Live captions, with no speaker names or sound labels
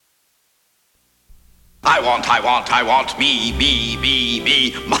I want me,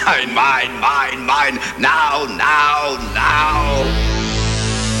 mine, now.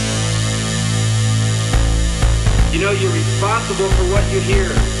 You know you're responsible for what you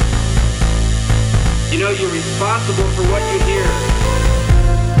hear. You know you're responsible for what you hear.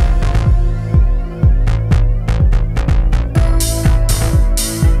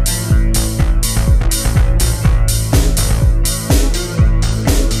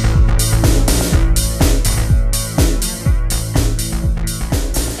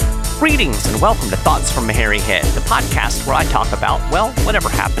 Greetings and welcome to Thoughts from a Hairy Head, the podcast where I talk about, well, whatever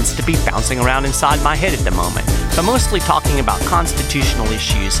happens to be bouncing around inside my head at the moment, but mostly talking about constitutional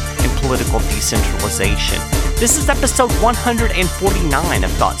issues and political decentralization. This is episode 149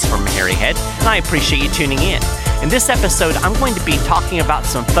 of Thoughts from a Hairy Head, and I appreciate you tuning in. In this episode, I'm going to be talking about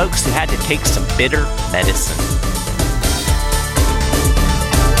some folks who had to take some bitter medicine.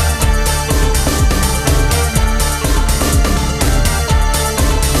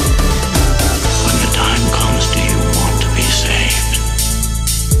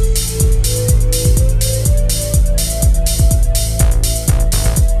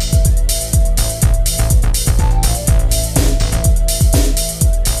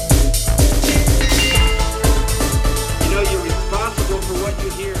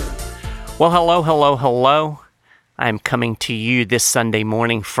 Well, hello. I'm coming to you this Sunday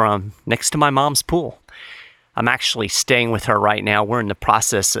morning from next to my mom's pool. I'm actually staying with her right now. We're in the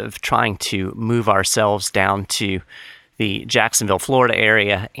process of trying to move ourselves down to the Jacksonville, Florida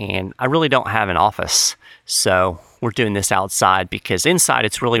area, and I really don't have an office. So we're doing this outside because inside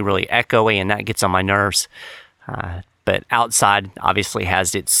it's really, really echoey and that gets on my nerves. But outside obviously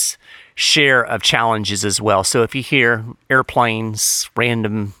has its share of challenges as well. So if you hear airplanes,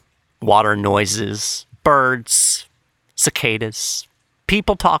 random water noises, birds, cicadas,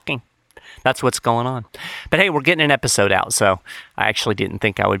 people talking, that's what's going on. But hey, we're getting an episode out, so I actually didn't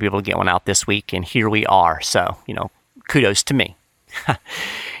think I would be able to get one out this week, and here we are. So, kudos to me.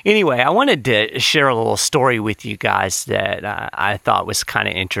 Anyway, I wanted to share a little story with you guys that I thought was kind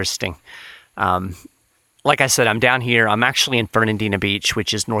of interesting. Like I said, I'm down here. I'm actually in Fernandina Beach,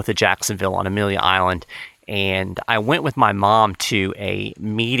 which is north of Jacksonville on Amelia Island. And I went with my mom to a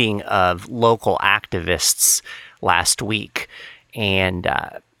meeting of local activists last week. And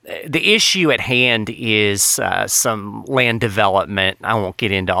the issue at hand is some land development. I won't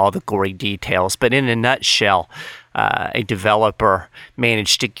get into all the gory details, but in a nutshell, a developer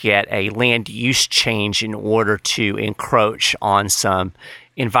managed to get a land use change in order to encroach on some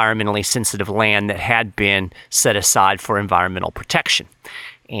environmentally sensitive land that had been set aside for environmental protection.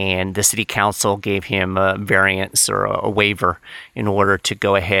 And the city council gave him a variance or a waiver in order to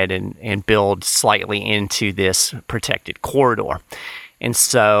go ahead and build slightly into this protected corridor. And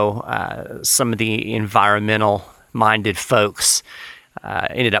so some of the environmental-minded folks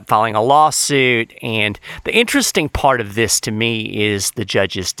ended up filing a lawsuit. And the interesting part of this to me is the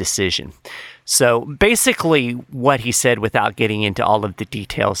judge's decision. So basically what he said, without getting into all of the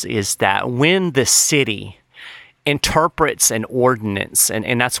details, is that when the city interprets an ordinance,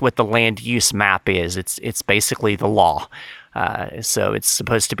 and that's what the land use map is. It's basically the law. So it's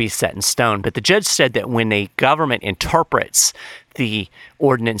supposed to be set in stone. But the judge said that when a government interprets the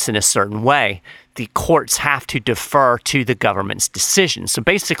ordinance in a certain way, the courts have to defer to the government's decision. So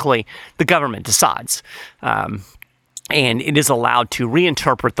basically, the government decides. And it is allowed to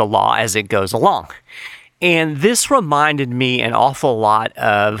reinterpret the law as it goes along. And this reminded me an awful lot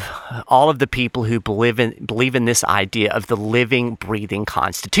of all of the people who believe in this idea of the living, breathing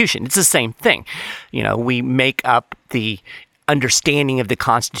Constitution. It's the same thing. We make up the understanding of the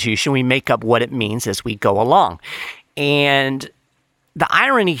Constitution. We make up what it means as we go along. And the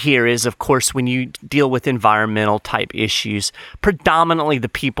irony here is, of course, when you deal with environmental type issues, predominantly the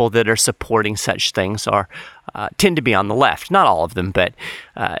people that are supporting such things tend to be on the left. Not all of them, but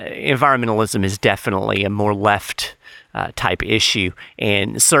environmentalism is definitely a more left type issue.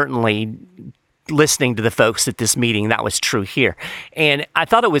 And certainly listening to the folks at this meeting, that was true here. And I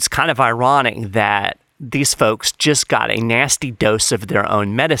thought it was kind of ironic that these folks just got a nasty dose of their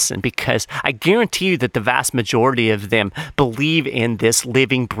own medicine, because I guarantee you that the vast majority of them believe in this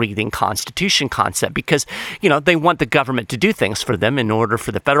living, breathing Constitution concept because, they want the government to do things for them. In order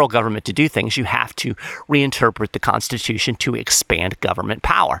for the federal government to do things, you have to reinterpret the Constitution to expand government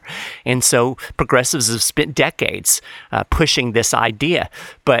power. And so progressives have spent decades pushing this idea.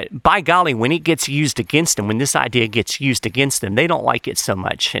 But by golly, when it gets used against them, when this idea gets used against them, they don't like it so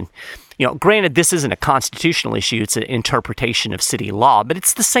much. And granted, this isn't a constitutional issue, it's an interpretation of city law, but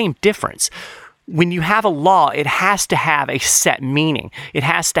it's the same difference. when you have a law, it has to have a set meaning. It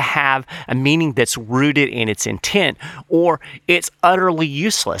has to have a meaning that's rooted in its intent, or it's utterly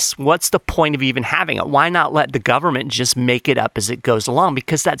useless. What's the point of even having it? Why not let the government just make it up as it goes along?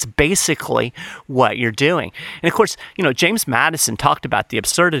 Because that's basically what you're doing. And of course, James Madison talked about the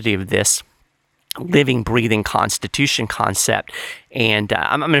absurdity of this living, breathing constitution concept. And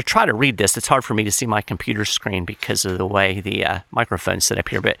I'm going to try to read this. It's hard for me to see my computer screen because of the way the microphone's set up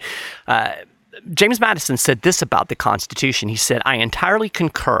here. But James Madison said this about the Constitution. He said, "I entirely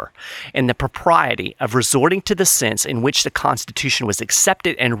concur in the propriety of resorting to the sense in which the Constitution was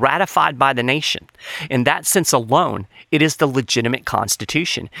accepted and ratified by the nation. In that sense alone, it is the legitimate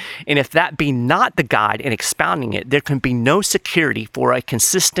Constitution. And if that be not the guide in expounding it, there can be no security for a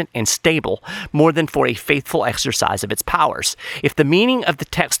consistent and stable more than for a faithful exercise of its powers. If the meaning of the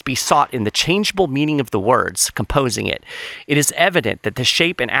text be sought in the changeable meaning of the words composing it, it is evident that the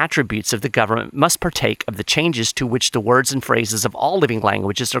shape and attributes of the government must partake of the changes to which the words and phrases of all living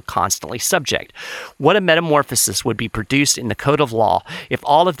languages are constantly subject. What a metamorphosis would be produced in the code of law if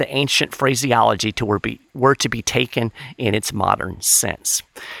all of the ancient phraseology were to be taken in its modern sense."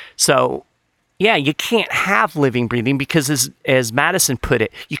 So, yeah, you can't have living, breathing because, as Madison put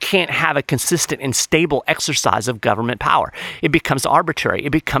it, you can't have a consistent and stable exercise of government power. It becomes arbitrary. It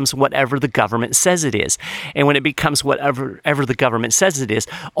becomes whatever the government says it is. And when it becomes whatever the government says it is,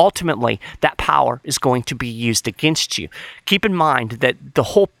 ultimately, that power is going to be used against you. Keep in mind that the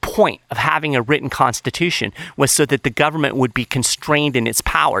whole point of having a written constitution was so that the government would be constrained in its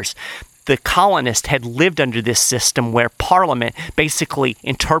powers. The colonists had lived under this system where Parliament basically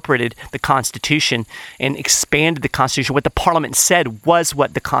interpreted the Constitution and expanded the Constitution. What the Parliament said was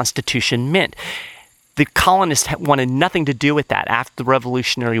what the Constitution meant. The colonists wanted nothing to do with that. After the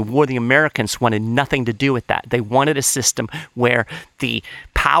Revolutionary War, the Americans wanted nothing to do with that. They wanted a system where the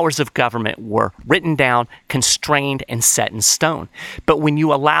powers of government were written down, constrained, and set in stone. But when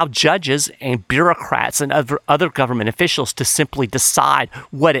you allow judges and bureaucrats and other government officials to simply decide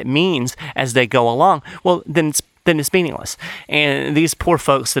what it means as they go along, well, then it's meaningless. And these poor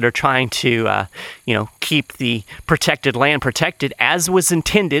folks that are trying to, keep the protected land protected as was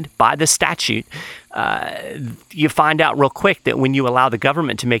intended by the statute, you find out real quick that when you allow the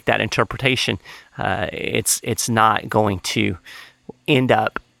government to make that interpretation, it's not going to end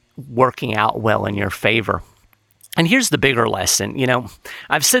up working out well in your favor. And here's the bigger lesson.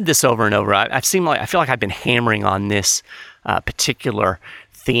 I've said this over and over. I feel like I've been hammering on this particular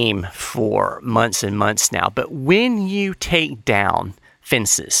theme for months and months now. But when you take down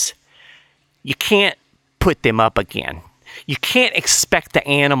fences, you can't put them up again. You can't expect the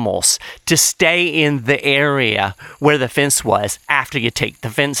animals to stay in the area where the fence was after you take the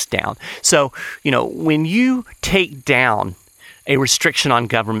fence down. So, when you take down a restriction on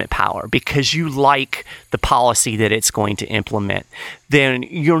government power because you like the policy that it's going to implement, then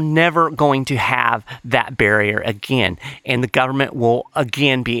you're never going to have that barrier again. And the government will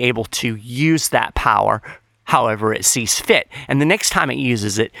again be able to use that power however it sees fit. And the next time it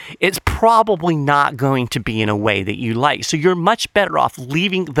uses it, it's probably not going to be in a way that you like. So you're much better off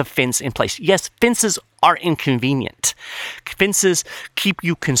leaving the fence in place. Yes, fences are inconvenient. Fences keep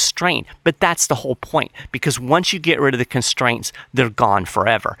you constrained, but that's the whole point, because once you get rid of the constraints, they're gone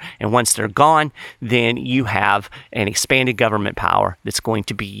forever. And once they're gone, then you have an expanded government power that's going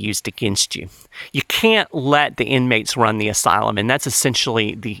to be used against you. You can't let the inmates run the asylum, and that's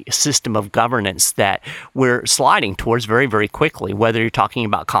essentially the system of governance that we're sliding towards very, very quickly, whether you're talking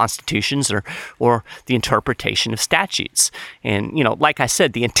about constitutions or the interpretation of statutes. And, like I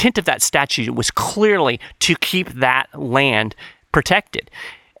said, the intent of that statute was clearly to keep that land protected.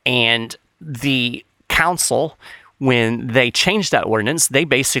 And the council, when they changed that ordinance, they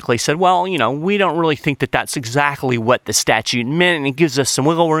basically said, well, we don't really think that that's exactly what the statute meant, and it gives us some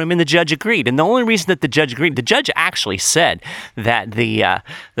wiggle room, and the judge agreed. And the only reason that the judge agreed, the judge actually said that the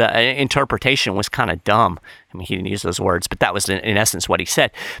interpretation was kind of dumb. I mean, he didn't use those words, but that was in essence what he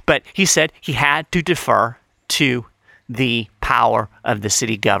said. But he said he had to defer to the power of the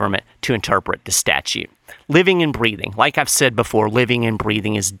city government to interpret the statute. Living and breathing. Like I've said before, living and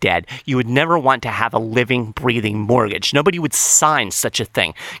breathing is dead. You would never want to have a living, breathing mortgage. Nobody would sign such a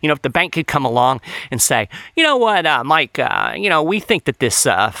thing. If the bank could come along and say, you know what, Mike, we think that this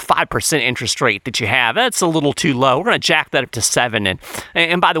 5% interest rate that you have, that's a little too low. We're going to jack that up to 7.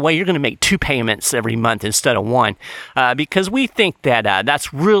 And by the way, you're going to make 2 payments every month instead of 1 because we think that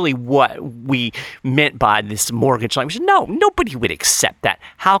that's really what we meant by this mortgage language. No, nobody would accept that.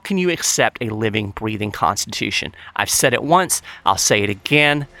 How can you accept a living, breathing Constitution? I've said it once, I'll say it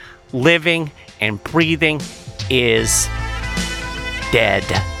again. Living and breathing is dead.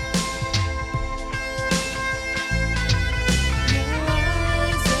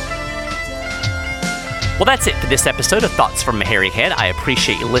 Well, that's it for this episode of Thoughts from a Hairy Head. I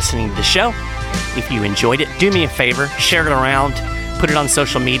appreciate you listening to the show. If you enjoyed it, do me a favor, share it around, put it on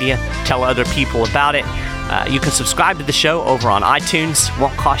social media, tell other people about it. You can subscribe to the show over on iTunes.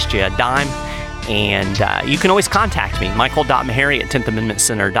 Won't cost you a dime. And you can always contact me, michael.maharrey at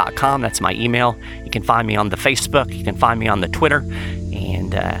 10thamendmentcenter.com. That's my email. You can find me on the Facebook. You can find me on the Twitter.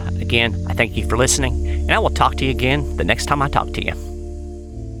 And again, I thank you for listening. And I will talk to you again the next time I talk to you.